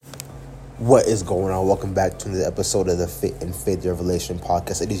What is going on? Welcome back to another episode of the Fit and Faith Revelation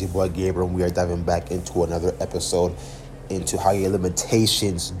podcast. It is your boy Gabriel, and we are diving back into another episode into how your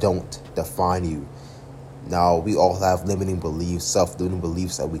limitations don't define you. Now, we all have limiting beliefs, self-limiting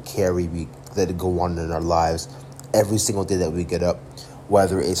beliefs that we carry. We let it go on in our lives every single day that we get up.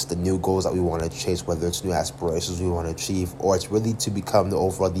 Whether it's the new goals that we want to chase, whether it's new aspirations we want to achieve, or it's really to become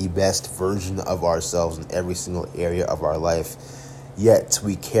the best version of ourselves in every single area of our life. Yet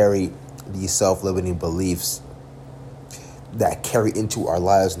we carry these self-limiting beliefs that carry into our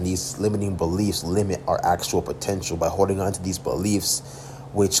lives, and these limiting beliefs limit our actual potential. By holding on to these beliefs,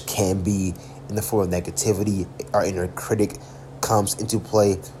 which can be in the form of negativity, our inner critic comes into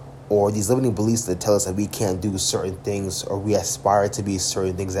play, or these limiting beliefs that tell us that we can't do certain things, or we aspire to be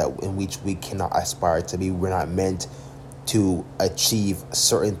certain things that in which we cannot aspire to be. We're not meant to achieve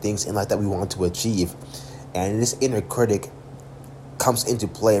certain things in life that we want to achieve. And this inner critic comes into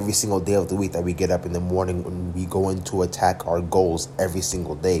play every single day of the week that we get up in the morning when we go in to attack our goals every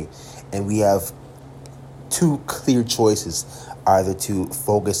single day. And we have two clear choices: either to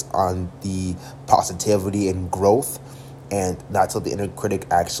focus on the positivity and growth and not let the inner critic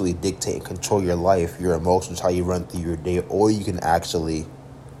actually dictate and control your life, your emotions, how you run through your day, or you can actually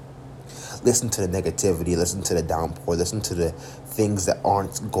listen to the negativity, listen to the downpour, listen to the things that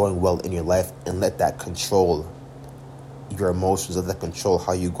aren't going well in your life, and let that control your emotions, let that control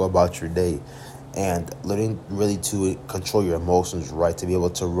how you go about your day. And learning really to control your emotions, right, to be able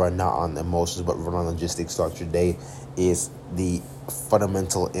to run not on emotions but run on logistics throughout your day, is the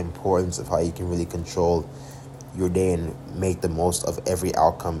fundamental importance of how you can really control your day and make the most of every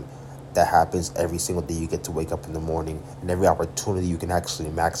outcome that happens every single day you get to wake up in the morning, and every opportunity you can actually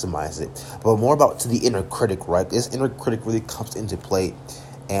maximize it. But more about to the inner critic, right? This inner critic really comes into play,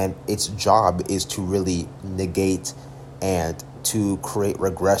 and its job is to really negate and to create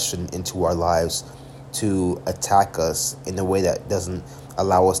regression into our lives, to attack us in a way that doesn't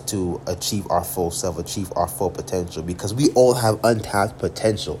allow us to achieve our full self, achieve our full potential, because we all have untapped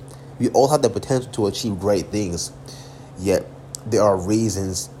potential. We all have the potential to achieve great things, yet there are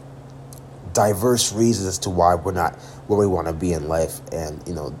reasons, diverse reasons as to why we're not where we want to be in life. And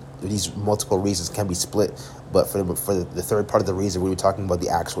these multiple reasons can be split, but for the third part of the reason, we were talking about the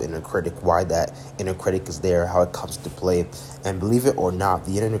actual inner critic, why that inner critic is there, how it comes to play. And believe it or not,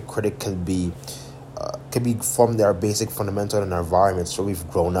 the inner critic can be from their basic fundamental in our environment. So we've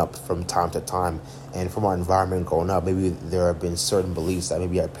grown up from time to time, and from our environment growing up, maybe there have been certain beliefs that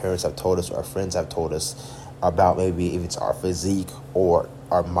maybe our parents have told us or our friends have told us about, maybe if it's our physique or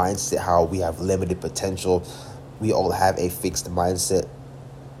our mindset, how we have limited potential. We all have a fixed mindset,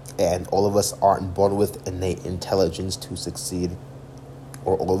 and all of us aren't born with innate intelligence to succeed,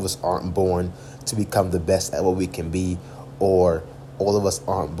 or all of us aren't born to become the best at what we can be, or all of us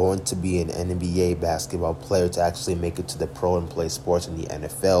aren't born to be an NBA basketball player to actually make it to the pro and play sports in the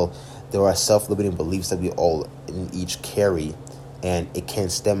NFL. There are self-limiting beliefs that we all each carry, and it can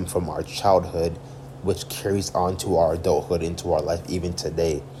stem from our childhood, which carries on to our adulthood, into our life even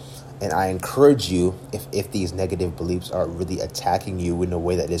today. And I encourage you, if these negative beliefs are really attacking you in a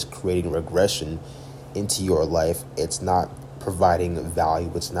way that is creating regression into your life, it's not providing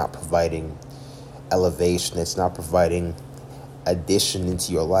value, it's not providing elevation, it's not providing addition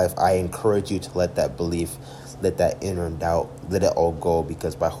into your life, I encourage you to let that belief, let that inner doubt, let it all go,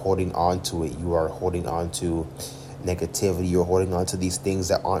 because by holding on to it, you are holding on to negativity. You're holding on to these things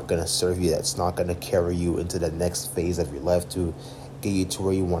that aren't going to serve you, that's not going to carry you into the next phase of your life to get you to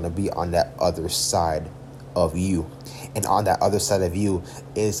where you want to be on that other side of you. And on that other side of you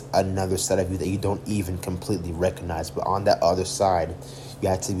is another side of you that you don't even completely recognize. But on that other side, you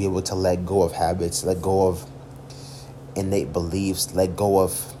have to be able to let go of habits, let go of innate beliefs, let go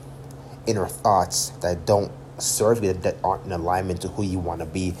of inner thoughts that don't serve you, that aren't in alignment to who you want to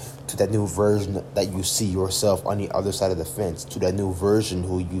be, to that new version that you see yourself on the other side of the fence, to that new version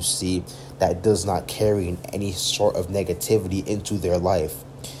who you see that does not carry any sort of negativity into their life.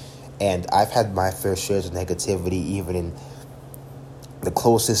 And I've had my fair shares of negativity, even in the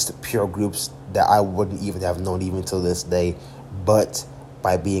closest peer groups that I wouldn't even have known even till this day. But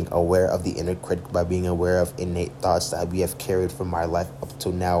by being aware of the inner critic, by being aware of innate thoughts that we have carried from my life up to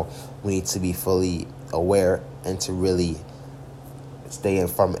now, we need to be fully aware and to really stay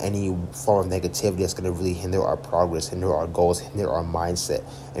from any form of negativity that's going to really hinder our progress, hinder our goals, hinder our mindset.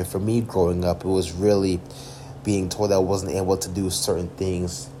 And for me, growing up, it was really being told that I wasn't able to do certain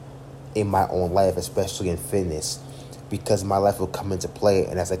things in my own life, especially in fitness, because my life would come into play,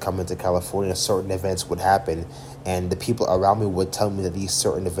 and as I come into California, certain events would happen, and the people around me would tell me that these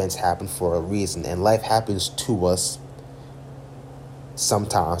certain events happen for a reason, and life happens to us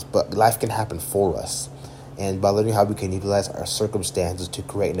sometimes, but life can happen for us. And by learning how we can utilize our circumstances to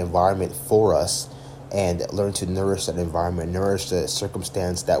create an environment for us and learn to nourish that environment, nourish the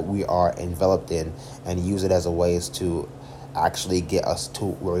circumstance that we are enveloped in, and use it as a ways to actually get us to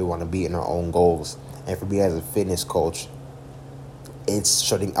where we want to be in our own goals. And for me as a fitness coach, it's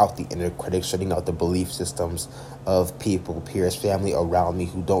shutting out the inner critic, shutting out the belief systems of people, peers, family around me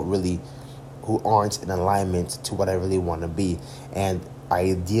who aren't in alignment to what I really want to be. And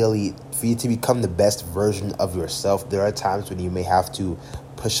ideally, for you to become the best version of yourself, there are times when you may have to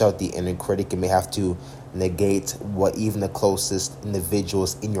push out the inner critic. You may have to negate what even the closest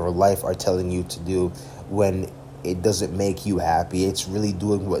individuals in your life are telling you to do when it doesn't make you happy. It's really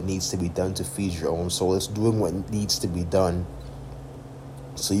doing what needs to be done to feed your own soul. It's doing what needs to be done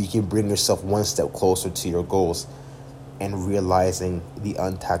so you can bring yourself one step closer to your goals and realizing the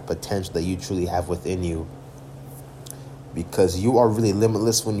untapped potential that you truly have within you. Because you are really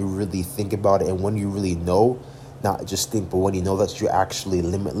limitless when you really think about it, and when you really know, not just think, but when you know that you're actually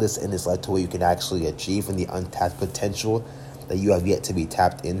limitless in this life to what you can actually achieve and the untapped potential that you have yet to be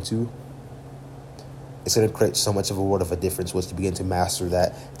tapped into. It's going to create so much of a world of a difference once you begin to master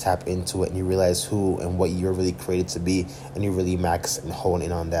that, tap into it, and you realize who and what you're really created to be, and you really max and hone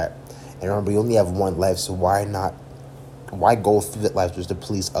in on that. And remember, you only have one life, so why go through that life just to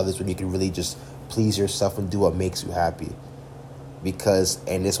please others when you can really just please yourself and do what makes you happy? Because,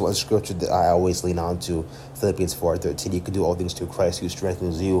 and this one scripture that I always lean on to, Philippians 4:13, you can do all things through Christ who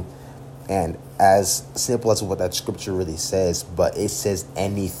strengthens you. And as simple as what that scripture really says, but it says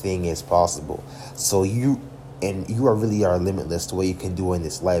anything is possible. So you are limitless to what you can do in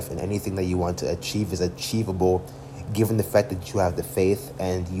this life, and anything that you want to achieve is achievable given the fact that you have the faith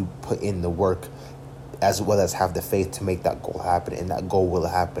and you put in the work, as well as have the faith to make that goal happen. And that goal will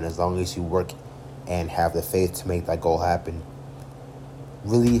happen as long as you work and have the faith to make that goal happen.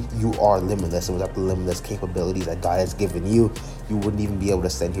 Really, you are limitless, and without the limitless capabilities that God has given you, you wouldn't even be able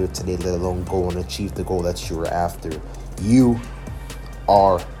to stand here today, let alone go and achieve the goal that you were after. You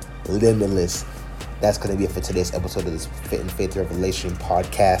are limitless. That's going to be it for today's episode of this Fit and Faith Revelation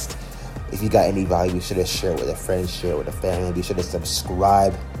podcast. If you got any value, be sure to share it with a friend, share it with a family. Be sure to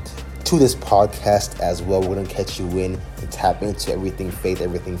subscribe to this podcast as well. We're going to catch you in and tap into everything faith,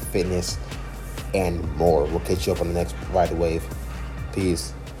 everything fitness, and more. We'll catch you up on the next Ride the Wave.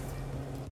 Peace.